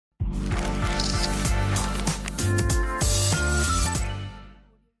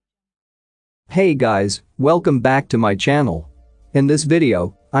Hey guys, welcome back to my channel. In this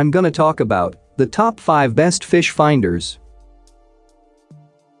video, I'm gonna talk about the top 5 best fish finders.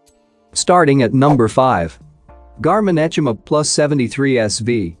 Starting at number 5. Garmin Echomap Plus 73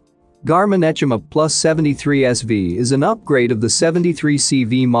 SV. Garmin Echomap Plus 73 SV is an upgrade of the 73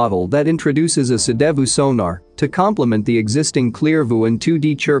 CV model that introduces a Sudevu sonar to complement the existing Clearview and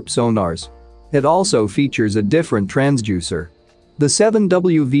 2D Chirp sonars. It also features a different transducer. The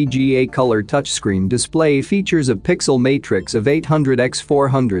 7WVGA color touchscreen display features a pixel matrix of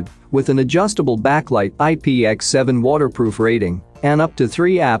 800x400 with an adjustable backlight IPX7 waterproof rating and up to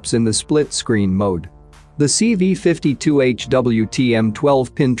 3 apps in the split screen mode. The CV52HWTM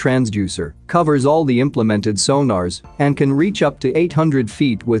 12-pin transducer covers all the implemented sonars and can reach up to 800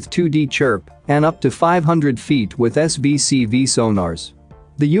 feet with 2D Chirp and up to 500 feet with SVCV sonars.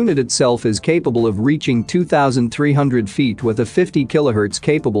 The unit itself is capable of reaching 2,300 feet with a 50 kHz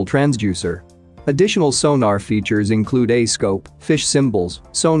capable transducer. Additional sonar features include A-scope, fish symbols,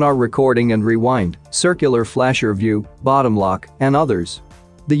 sonar recording and rewind, circular flasher view, bottom lock, and others.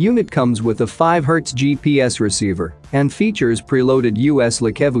 The unit comes with a 5 Hz GPS receiver and features preloaded US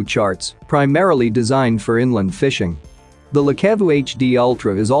Lowrance charts, primarily designed for inland fishing. The Lowrance HD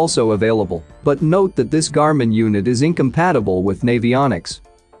Ultra is also available, but note that this Garmin unit is incompatible with Navionics.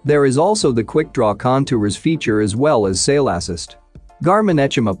 There is also the Quick Draw Contours feature as well as Sail Assist. Garmin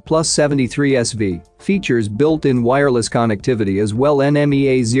Echomap Plus 73 SV features built-in wireless connectivity as well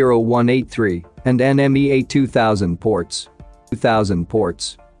NMEA 0183 and NMEA 2000 ports. 2000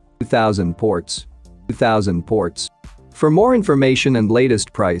 ports. 2000 ports. 2000 ports. For more information and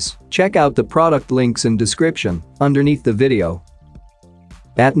latest price, check out the product links in description underneath the video.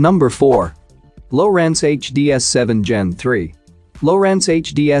 At number 4. Lowrance HDS 7 Gen 3. Lowrance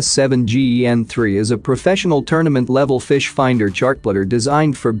HDS 7 Gen 3 is a professional tournament-level fish finder chartplotter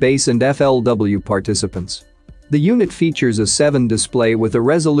designed for base and FLW participants. The unit features a 7 display with a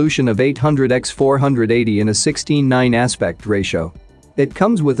resolution of 800x480 in a 16:9 aspect ratio. It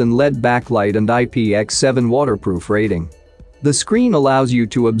comes with an LED backlight and IPX7 waterproof rating. The screen allows you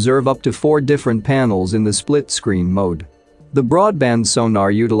to observe up to 4 different panels in the split screen mode. The broadband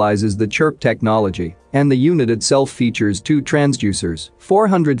sonar utilizes the Chirp technology, and the unit itself features 2 transducers,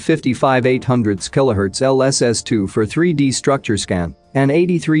 455 800 kHz LSS2 for 3D structure scan, and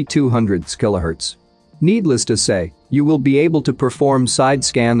 83 200 kHz. Needless to say, you will be able to perform side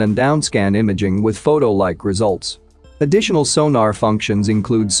scan and down scan imaging with photo-like results. Additional sonar functions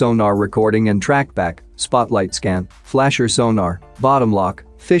include sonar recording and trackback, spotlight scan, flasher sonar, bottom lock,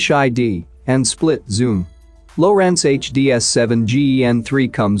 fish ID, and split zoom. Lowrance HDS 7 Gen 3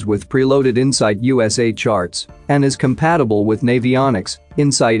 comes with preloaded Insight USA charts and is compatible with Navionics,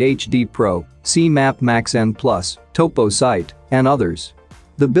 Insight HD Pro, C-Map Max N+, Topo Sight, and others.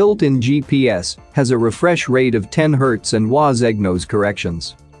 The built-in GPS has a refresh rate of 10 Hz and WAS EGNOS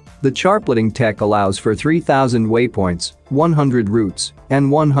corrections. The chartplotting tech allows for 3,000 waypoints, 100 routes,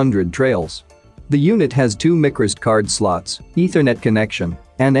 and 100 trails. The unit has 2 microSD card slots, Ethernet connection,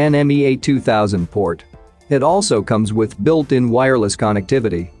 and NMEA 2000 port. It also comes with built-in wireless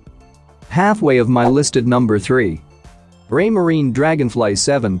connectivity. Halfway of my listed number 3. Raymarine Dragonfly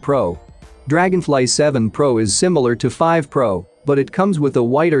 7 Pro. Dragonfly 7 Pro is similar to 5 Pro, but it comes with a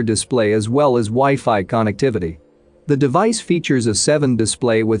wider display as well as Wi-Fi connectivity. The device features a 7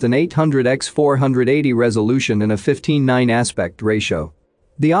 display with an 800x480 resolution and a 15:9 aspect ratio.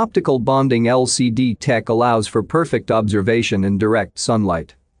 The optical bonding LCD tech allows for perfect observation in direct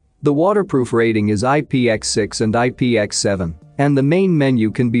sunlight. The waterproof rating is IPX6 and IPX7, and the main menu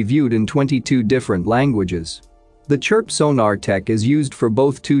can be viewed in 22 different languages. The Chirp sonar tech is used for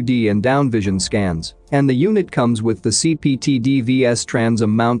both 2D and downvision scans, and the unit comes with the CPT-DVS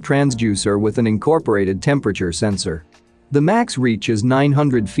transom mount transducer with an incorporated temperature sensor. The max reach is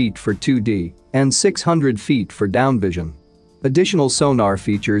 900 feet for 2D and 600 feet for downvision. Additional sonar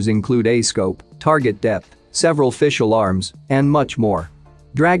features include A-scope, target depth, several fish alarms, and much more.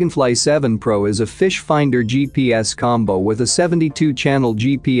 Dragonfly 7 Pro is a fish finder GPS combo with a 72-channel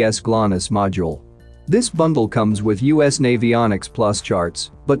GPS GLONASS module. This bundle comes with US Navionics Plus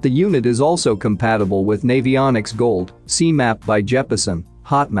charts, but the unit is also compatible with Navionics Gold, C-Map by Jeppesen,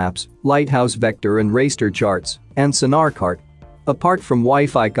 Hotmaps, Lighthouse Vector and Raster charts, and SonarCart. Apart from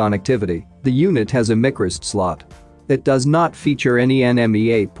Wi-Fi connectivity, the unit has a microSD slot. It does not feature any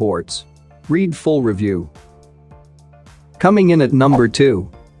NMEA ports. Read full review. Coming in at number 2.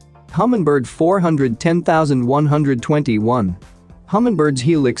 Humminbird 410121. Humminbird's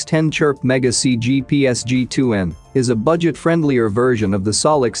Helix 10 Chirp Mega C GPS G2N is a budget-friendlier version of the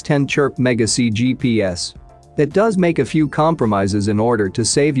Solix 10 Chirp Mega C GPS. It does make a few compromises in order to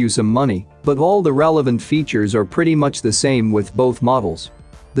save you some money, but all the relevant features are pretty much the same with both models.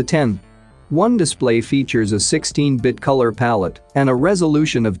 The 10.1 display features a 16-bit color palette and a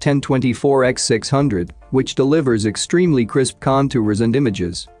resolution of 1024x600, which delivers extremely crisp contours and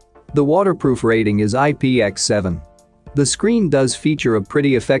images. The waterproof rating is IPX7. The screen does feature a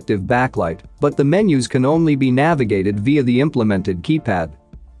pretty effective backlight, but the menus can only be navigated via the implemented keypad.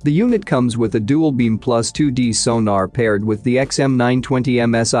 The unit comes with a dual beam plus 2D sonar paired with the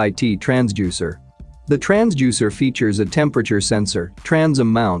XM920M SIT transducer. The transducer features a temperature sensor,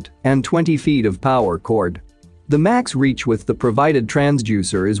 transom mount, and 20 feet of power cord. The max reach with the provided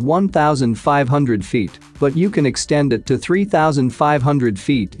transducer is 1,500 feet, but you can extend it to 3,500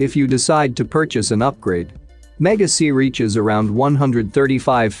 feet if you decide to purchase an upgrade. Mega C reaches around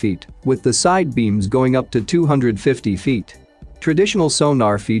 135 feet, with the side beams going up to 250 feet. Traditional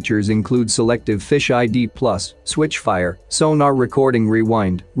sonar features include selective fish ID+, switch fire, sonar recording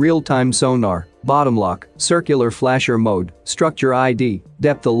rewind, real-time sonar, bottom lock, circular flasher mode, structure ID,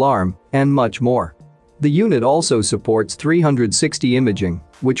 depth alarm, and much more. The unit also supports 360 imaging,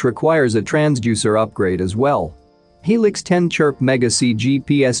 which requires a transducer upgrade as well. Helix 10 Chirp Mega C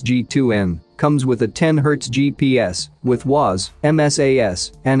GPS G2N comes with a 10 Hz GPS with WAS,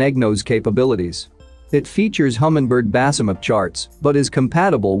 MSAS, and EGNOS capabilities. It features Humminbird Basimap charts, but is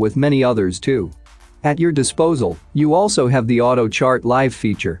compatible with many others too. At your disposal, you also have the Auto Chart Live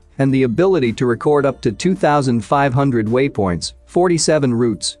feature and the ability to record up to 2,500 waypoints, 47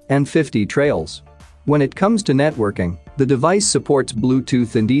 routes, and 50 trails. When it comes to networking, the device supports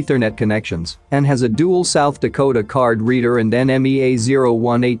Bluetooth and Ethernet connections and has a dual South Dakota card reader and NMEA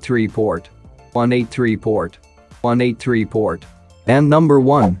 0183 port. 183 port. And number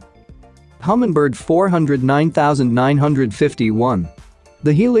 1. Humminbird 409951.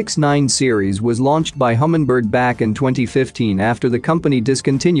 The Helix 9 series was launched by Humminbird back in 2015 after the company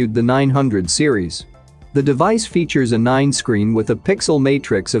discontinued the 900 series. The device features a 9-screen with a pixel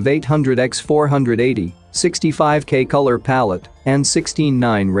matrix of 800x480, 65K color palette, and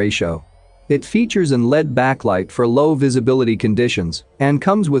 16:9 ratio. It features an LED backlight for low visibility conditions and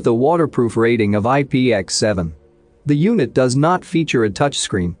comes with a waterproof rating of IPX7. The unit does not feature a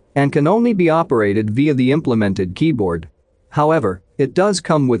touchscreen and can only be operated via the implemented keyboard. However, it does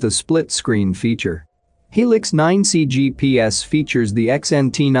come with a split-screen feature. Helix 9C GPS features the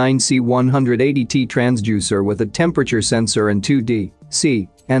XNT9C180T transducer with a temperature sensor and 2D, C,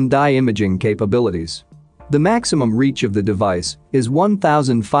 and dye imaging capabilities. The maximum reach of the device is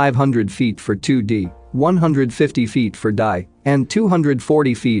 1,500 feet for 2D, 150 feet for dye, and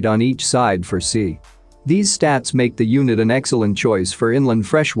 240 feet on each side for C. These stats make the unit an excellent choice for inland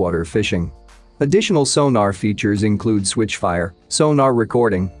freshwater fishing. Additional sonar features include switchfire, sonar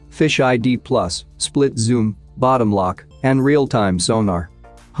recording, fish ID+, split zoom, bottom lock, and real-time sonar.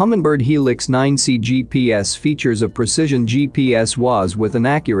 Humminbird Helix 9C GPS features a precision GPS WAS with an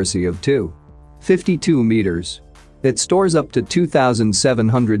accuracy of 2.52 meters. It stores up to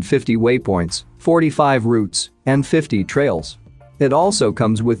 2,750 waypoints, 45 routes, and 50 trails. It also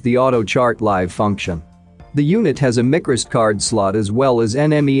comes with the Auto Chart Live function. The unit has a microSD card slot as well as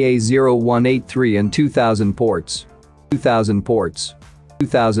NMEA 0183 and 2000 ports. 2000.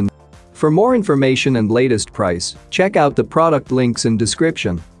 For more information and latest price, check out the product links in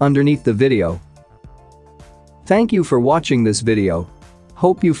description underneath the video. Thank you for watching this video.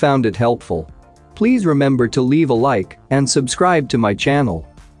 Hope you found it helpful. Please remember to leave a like and subscribe to my channel.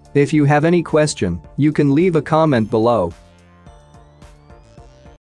 If you have any question, you can leave a comment below.